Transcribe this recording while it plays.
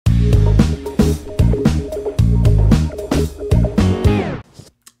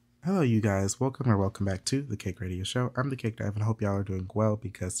Hello, you guys. Welcome back to the Cake Radio Show. I'm the CakeDive, and I hope y'all are doing well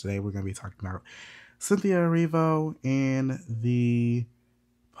because today we're going to be talking about Cynthia Erivo and the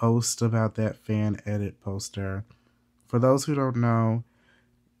post about that fan edit poster. For those who don't know,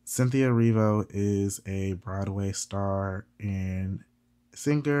 Cynthia Erivo is a Broadway star and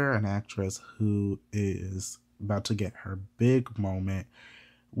singer and actress who is about to get her big moment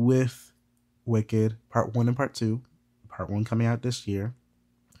with Wicked Part 1 and Part 2. Part 1 coming out this year.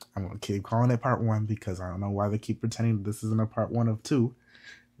 I'm going to keep calling it Part 1 because I don't know why they keep pretending this isn't a Part 1 of 2.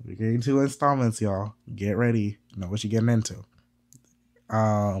 We're getting 2 installments, y'all. Get ready. You know what you're getting into.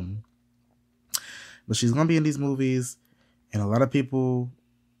 But she's going to be in these movies, and a lot of people,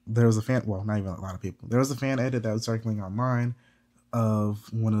 there was a fan, well, not even a lot of people, there was a fan edit that was circling online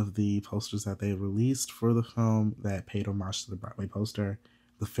of one of the posters that they released for the film that paid homage to the Broadway poster.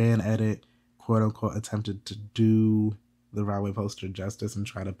 The fan edit, quote unquote, attempted to do the Broadway poster justice and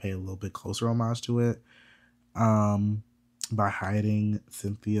try to pay a little bit closer homage to it by hiding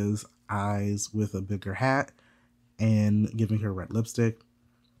Cynthia's eyes with a bigger hat and giving her red lipstick.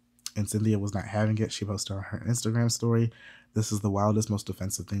 And Cynthia was not having it. She posted on her Instagram story, "This is the wildest, most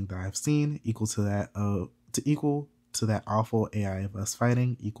offensive thing that I've seen, equal to that awful AI of us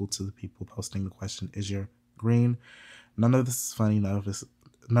fighting, equal to the people posting the question, is your green? None of this is funny, none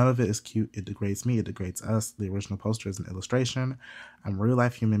of it is cute. It degrades me. It degrades us. The original poster is an illustration. I'm a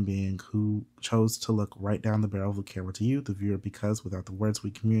real-life human being who chose to look right down the barrel of the camera to you, the viewer, because without the words,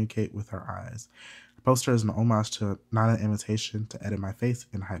 we communicate with our eyes. The poster is an homage to, not an invitation to edit my face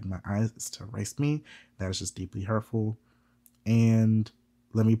and hide my eyes. It's to erase me. That is just deeply hurtful. And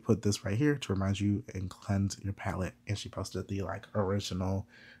let me put this right here to remind you and cleanse your palate." And she posted the original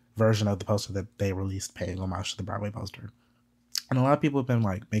version of the poster that they released paying homage to the Broadway poster. And a lot of people have been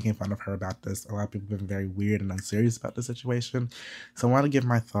making fun of her about this. A lot of people have been very weird and unserious about the situation. So I want to give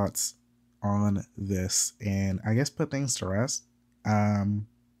my thoughts on this and I guess put things to rest.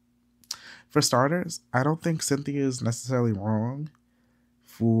 For starters, I don't think Cynthia is necessarily wrong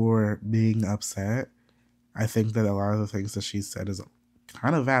for being upset. I think that a lot of the things that she said is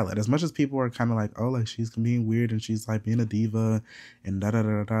kind of valid. As much as people are kind of she's being weird and she's being a diva and da da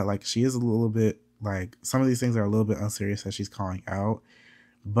da da. She is a little bit some of these things are a little bit unserious that she's calling out,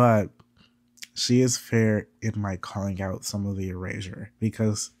 but she is fair in calling out some of the erasure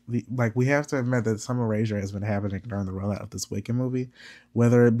because we have to admit that some erasure has been happening during the rollout of this Wicked movie,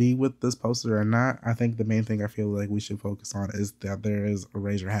 whether it be with this poster or not. I think the main thing I feel like we should focus on is that there is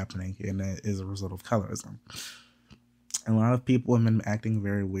erasure happening and it is a result of colorism. And a lot of people have been acting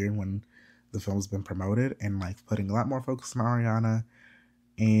very weird when the film's been promoted and putting a lot more focus on Ariana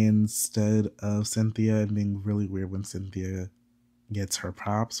instead of Cynthia, and being really weird when Cynthia gets her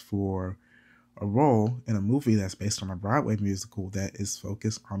props for a role in a movie that's based on a Broadway musical that is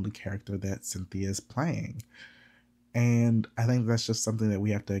focused on the character that Cynthia is playing. And I think that's just something that we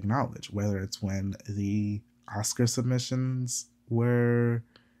have to acknowledge, whether it's when the Oscar submissions were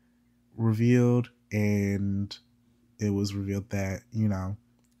revealed and it was revealed that,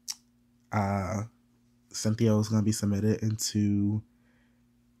 Cynthia was going to be submitted into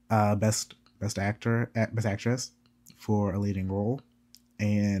best actress for a leading role,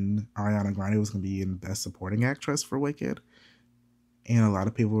 and Ariana Grande was going to be in best supporting actress for Wicked. And a lot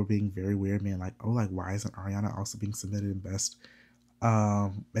of people were being very weird, being why isn't Ariana also being submitted in best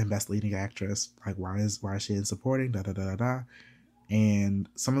leading actress? Why is she in supporting? Da da da da da. And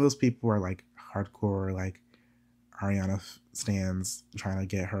some of those people are hardcore Ariana stans trying to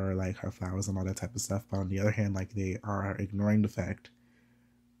get her her flowers and all that type of stuff. But on the other hand, they are ignoring the fact.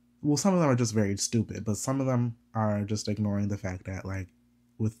 Well, some of them are just very stupid, but some of them are just ignoring the fact that,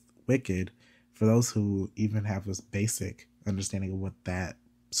 with Wicked, for those who even have this basic understanding of what that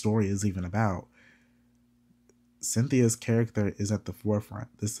story is even about, Cynthia's character is at the forefront.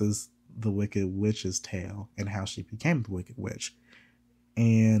 This is the Wicked Witch's tale and how she became the Wicked Witch.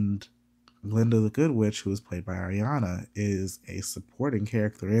 And Glinda the Good Witch, who is played by Ariana, is a supporting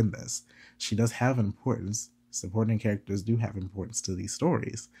character in this. She does have importance. Supporting characters do have importance to these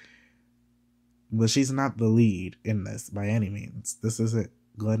stories. But she's not the lead in this by any means. This isn't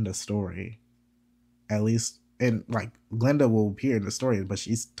Glinda's story. At least, and Glinda will appear in the story, but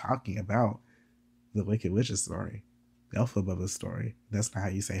she's talking about the Wicked Witch's story. Elphaba's story. That's not how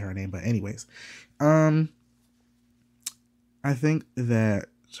you say her name, but anyways. I think that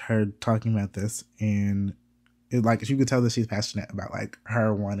her talking about this and you could tell that she's passionate about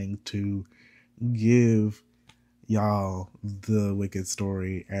her wanting to give y'all the Wicked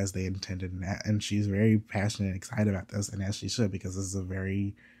story as they intended, and she's very passionate and excited about this, and as she should, because this is a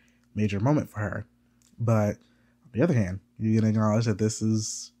very major moment for her. But on the other hand, you can acknowledge that this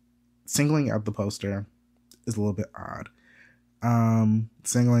is singling out the poster is a little bit odd.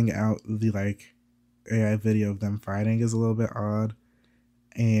 Singling out the like AI video of them fighting is a little bit odd.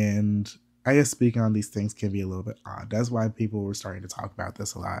 And I guess speaking on these things can be a little bit odd. That's why people were starting to talk about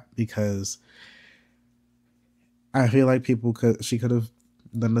this a lot, because I feel like she could have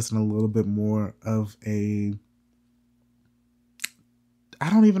done this in a little bit more of a, I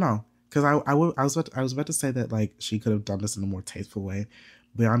don't even know. Because I was about to say that like she could have done this in a more tasteful way.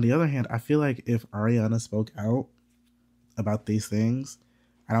 But on the other hand, I feel like if Ariana spoke out about these things,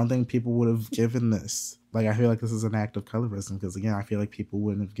 I don't think people would have given this. Like, I feel like this is an act of colorism, because again, I feel like people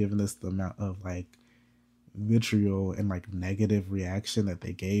wouldn't have given this the amount of like vitriol and like negative reaction that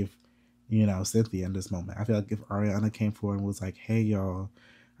they gave, you know, Cynthia in this moment. I feel like if Ariana came forward and was like, hey y'all,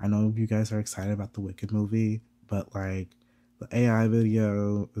 I know you guys are excited about the Wicked movie, but like the AI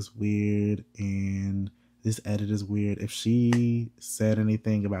video is weird and this edit is weird. If she said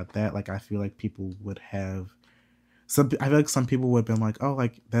anything about that, like I feel like people would have I feel like some people would have been like, oh,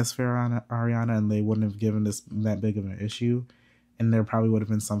 like that's fair on Ariana, and they wouldn't have given this that big of an issue. And there probably would have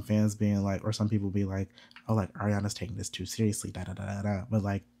been some fans being like, or some people be like, oh, like Ariana's taking this too seriously, da da da da da. But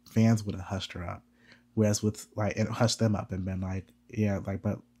like fans would have hushed her up, whereas with like, and hushed them up and been like, yeah, like,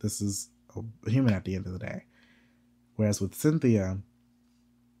 but this is a human at the end of the day. Whereas with Cynthia,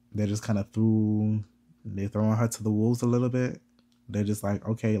 they just kind of throwing her to the wolves a little bit. They're just like,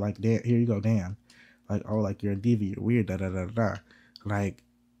 okay, like, here you go, Dan. Like, oh, like, you're a diva, you're weird, da da da da. Like,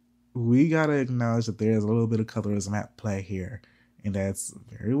 we gotta acknowledge that there's a little bit of colorism at play here, and that's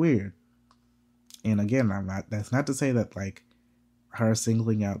very weird. And again, that's not to say that, like, her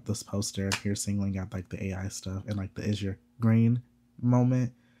singling out this poster, here singling out, like, the AI stuff, and, like, the is your green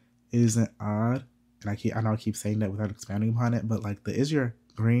moment isn't odd. And I know I keep saying that without expounding upon it, but, like, the is your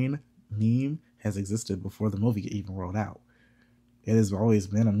green meme has existed before the movie even rolled out. It has always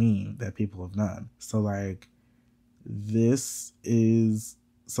been a meme that people have done. So, like, some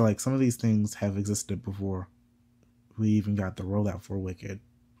of these things have existed before we even got the rollout for Wicked.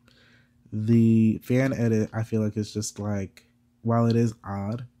 The fan edit, I feel like, is just, like, while it is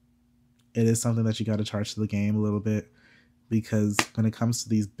odd, it is something that you got to charge to the game a little bit, because when it comes to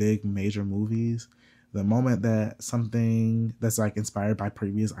these big major movies, the moment that something that's, like, inspired by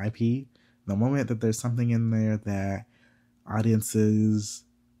previous IP, the moment that there's something in there that audiences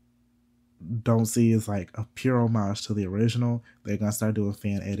don't see as like a pure homage to the original, they're gonna start doing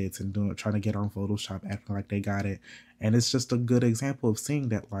fan edits and trying to get on Photoshop, acting like they got it. And it's just a good example of seeing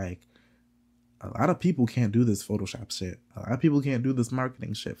that like a lot of people can't do this Photoshop shit. A lot of people can't do this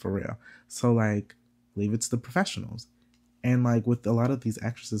marketing shit for real. So like, leave it to the professionals. And like with a lot of these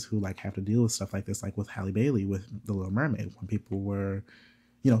actresses who like have to deal with stuff like this, like with Halle Bailey with The Little Mermaid, when people were,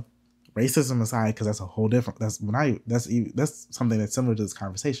 you know, racism aside, because that's a whole different, that's something that's similar to this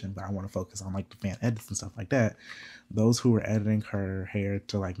conversation, but I want to focus on like the fan edits and stuff like that. Those who were editing her hair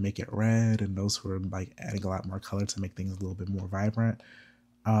to like make it red, and those who were like adding a lot more color to make things a little bit more vibrant,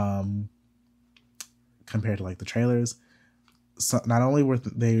 compared to like the trailers. So not only were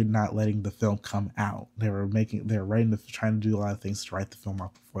they not letting the film come out, they were trying to do a lot of things to write the film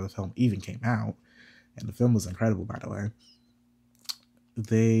off before the film even came out, and the film was incredible, by the way.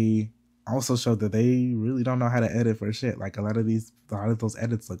 They also showed that they really don't know how to edit for shit. Like a lot of those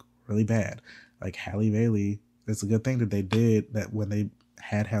edits look really bad. Like Halle Bailey, it's a good thing that they did that when they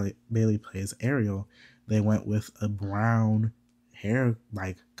had Halle Bailey play as Ariel, they went with a brown hair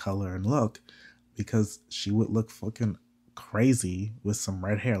like color and look, because she would look fucking crazy with some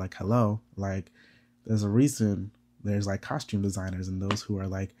red hair. Like, hello, like there's a reason there's like costume designers and those who are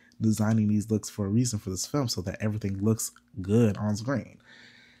like designing these looks for a reason for this film, so that everything looks good on screen.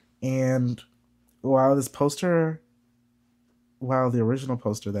 And while the original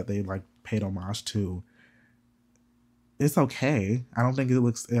poster that they like paid homage to, it's okay. I don't think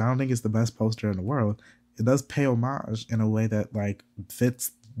it's the best poster in the world. It does pay homage in a way that like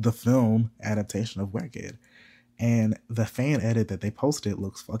fits the film adaptation of Wicked. And the fan edit that they posted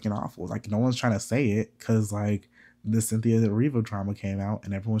looks fucking awful. Like, no one's trying to say it because like the Cynthia Erivo drama came out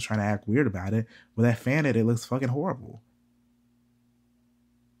and everyone's trying to act weird about it, but that fan edit looks fucking horrible.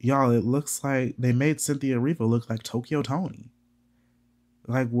 Y'all, it looks like they made Cynthia Erivo look like Tokyo Toni.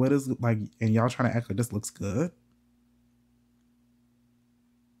 Like, what is, like, and y'all trying to act like this looks good?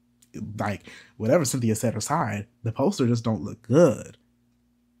 Like, whatever Cynthia said aside, the poster just don't look good.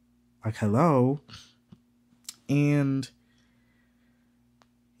 Like, hello? And,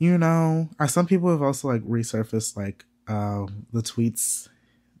 you know, some people have also, like, resurfaced, like, the tweets.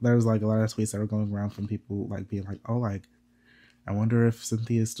 There was, like, a lot of tweets that were going around from people, like, being like, oh, like, I wonder if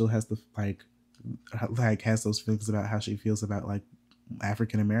Cynthia still has the, like has those feelings about how she feels about, like,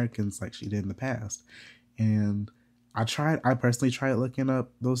 African Americans like she did in the past. And I personally tried looking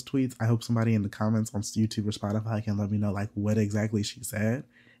up those tweets. I hope somebody in the comments on YouTube or Spotify can let me know like what exactly she said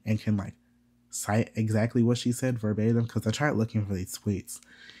and can like cite exactly what she said verbatim, because I tried looking for these tweets.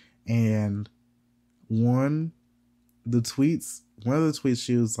 And one of the tweets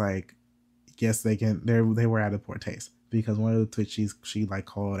she was like, yes, they were out of poor taste, because one of the tweets she like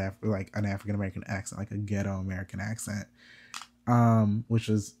called like an African American accent, like a ghetto American accent, which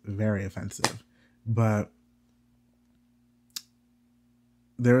was very offensive. But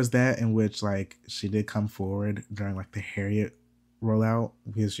there was that in which like she did come forward during like the Harriet rollout,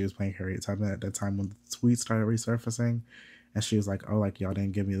 because she was playing Harriet Tubman at that time when the tweets started resurfacing. And she was like, oh, like, y'all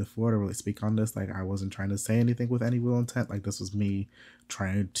didn't give me the floor to really speak on this. Like, I wasn't trying to say anything with any real intent. Like, this was me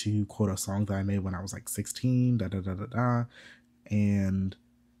trying to quote a song that I made when I was like 16, da da da da da. And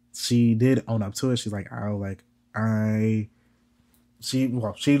she did own up to it. She's like, oh, like, she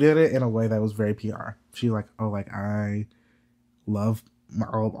did it in a way that was very PR. She like, oh, like, I love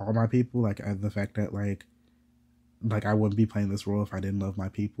all my people. Like, the fact that like I wouldn't be playing this role if I didn't love my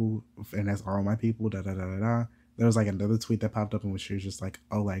people. And that's all my people, da da da da da. There was like another tweet that popped up in which she was just like,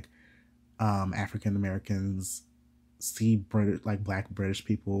 oh, like, African Americans see Black British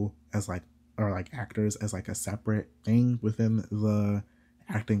people as like, or like actors as like a separate thing within the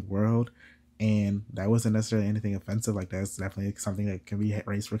acting world. And that wasn't necessarily anything offensive. Like, that's definitely something that can be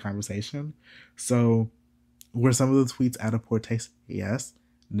raised for conversation. So were some of the tweets out of poor taste? Yes.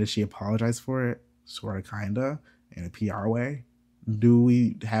 Did she apologize for it? Sort of, kinda, in a PR way. Do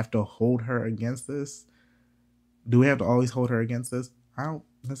we have to hold her against this? Do we have to always hold her against this? I don't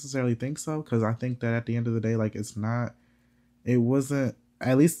necessarily think so, because I think that at the end of the day, like, it wasn't,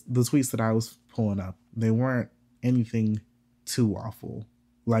 at least the tweets that I was pulling up, they weren't anything too awful.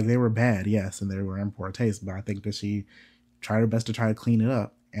 Like, they were bad, yes, and they were in poor taste, but I think that she tried her best to try to clean it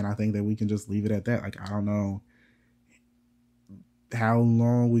up, and I think that we can just leave it at that. Like, I don't know how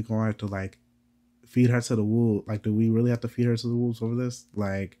long we gonna have to, like, feed her to the wolves. Like, do we really have to feed her to the wolves over this?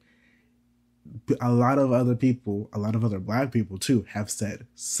 Like, a lot of other Black people too have said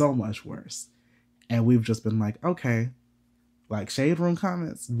so much worse, and we've just been like, okay, like shade room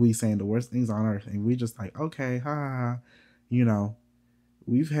comments, we saying the worst things on earth, and we just like, okay, ha ha ha. You know,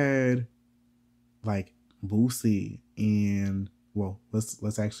 we've had like Boosie, and well,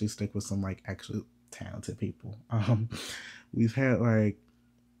 let's actually stick with some like actually talented people. We've had like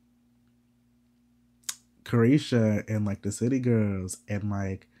Carisha and like the City Girls, and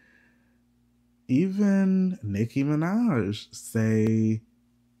like even Nicki Minaj say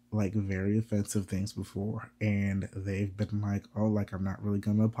like very offensive things before, and they've been like, oh, like, I'm not really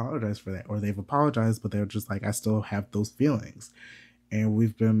gonna apologize for that, or they've apologized, but they're just like, I still have those feelings.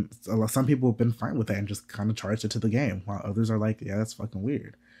 And some people have been fine with that and just kind of charged it to the game, while others are like, yeah, that's fucking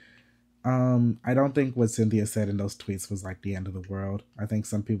weird. I don't think what Cynthia said in those tweets was like the end of the world. I think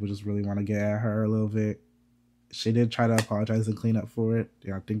some people just really want to get at her a little bit. She did try to apologize and clean up for it.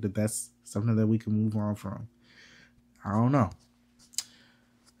 I think that that's something that we can move on from. I don't know.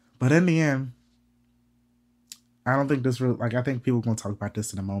 But in the end, I don't think this really, like, I think people are going to talk about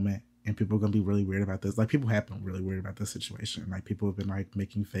this in a moment, and people are going to be really weird about this. Like, people have been really weird about this situation. Like, people have been like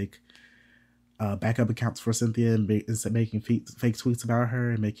making fake backup accounts for Cynthia and making fake tweets about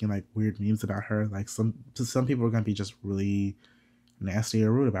her and making like weird memes about her. Like, some people are going to be just really nasty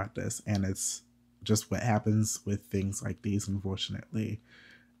or rude about this, and it's just what happens with things like these, unfortunately.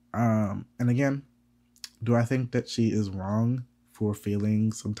 And again, do I think that she is wrong for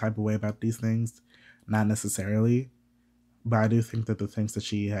feeling some type of way about these things? Not necessarily, but I do think that the things that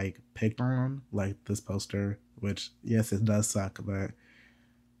she like picked on, like this poster, which yes, it does suck, but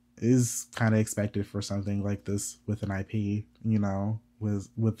is kind of expected for something like this with an IP, you know, with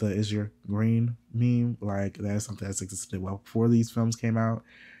the "Is Your Green" meme. Like, that is something that's existed well before these films came out.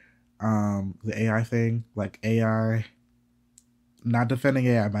 The AI thing, like AI, not defending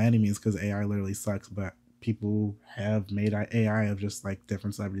AI by any means, because AI literally sucks, but people have made AI of just like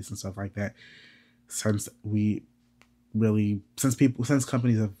different celebrities and stuff like that since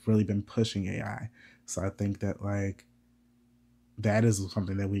companies have really been pushing AI. So I think that like that is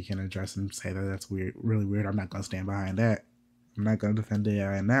something that we can address and say that that's weird, really weird. I'm not going to stand behind that. I'm not going to defend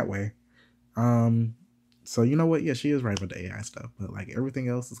AI in that way. So you know what? Yeah, she is right about the AI stuff, but like everything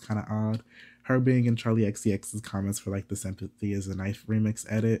else is kind of odd. Her being in Charlie XCX's comments for like the "Sympathy is a Knife" remix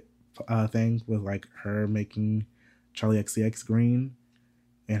edit thing, with like her making Charlie XCX green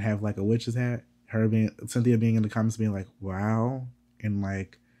and have like a witch's hat. Cynthia being in the comments being like, wow, and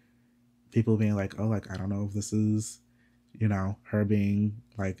like people being like, oh, like, I don't know if this is, you know, her being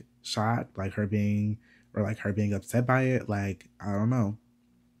like shot, like her being or like her being upset by it. Like, I don't know.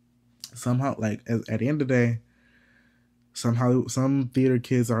 Somehow, like at the end of the day, somehow some theater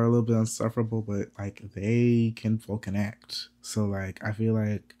kids are a little bit insufferable, but like they can full connect. So like I feel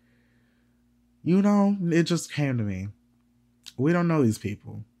like, it just came to me. We don't know these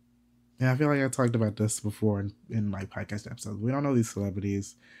people. And I feel like I talked about this before in like podcast episodes. We don't know these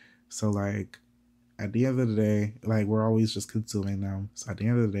celebrities. So like at the end of the day, like we're always just consuming them. So at the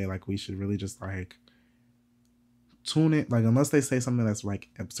end of the day, like we should really just like tune it. Like unless they say something that's like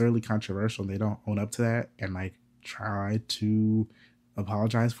absurdly controversial, they don't own up to that and like try to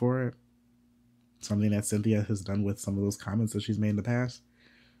apologize for it. Something that Cynthia has done with some of those comments that she's made in the past.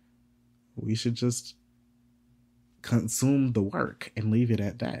 We should just consume the work and leave it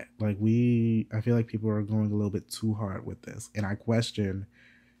at that. Like I feel like people are going a little bit too hard with this. And I question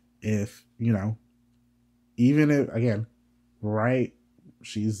if, even if, again, right,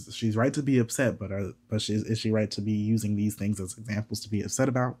 she's right to be upset, but is she right to be using these things as examples to be upset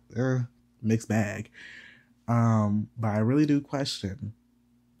about? Mixed bag. But I really do question.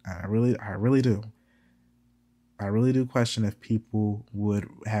 I really do. I really do question if people would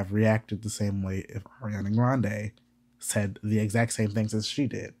have reacted the same way if Ariana Grande said the exact same things as she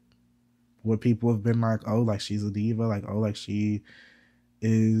did. Would people have been like, oh, like she's a diva, like, oh, like she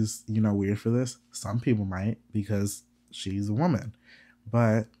is, weird for this? Some people might, because she's a woman.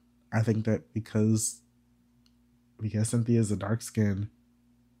 But I think that because Cynthia is a dark-skinned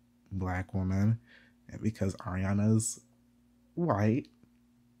Black woman, and because Ariana's white,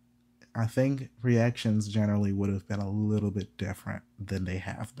 I think reactions generally would have been a little bit different than they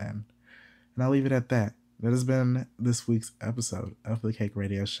have been. And I'll leave it at that. That has been this week's episode of the Cake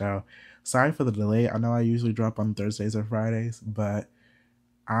Radio Show. Sorry for the delay. I know I usually drop on Thursdays or Fridays, but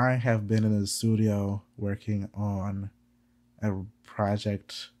I have been in the studio working on a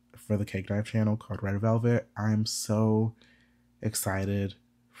project for the CakeDive channel called Red Velvet. I'm so excited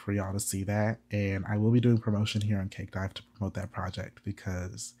for y'all to see that. And I will be doing promotion here on CakeDive to promote that project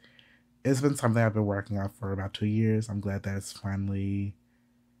because it's been something I've been working on for about 2 years. I'm glad that it's finally,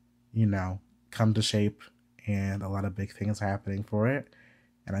 come to shape and a lot of big things happening for it.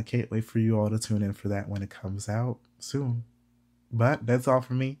 And I can't wait for you all to tune in for that when it comes out soon. But that's all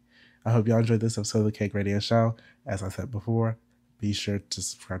for me. I hope y'all enjoyed this episode of the Cake Radio Show. As I said before, be sure to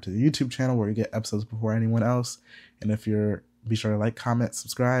subscribe to the YouTube channel where you get episodes before anyone else. And be sure to like, comment,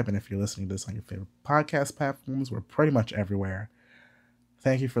 subscribe. And if you're listening to this on your favorite podcast platforms, we're pretty much everywhere.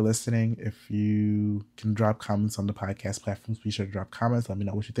 Thank you for listening. If you can drop comments on the podcast platforms, be sure to drop comments. Let me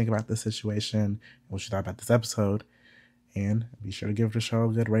know what you think about this situation and what you thought about this episode. And be sure to give the show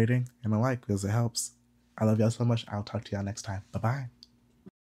a good rating and a like because it helps. I love y'all so much. I'll talk to y'all next time. Bye-bye.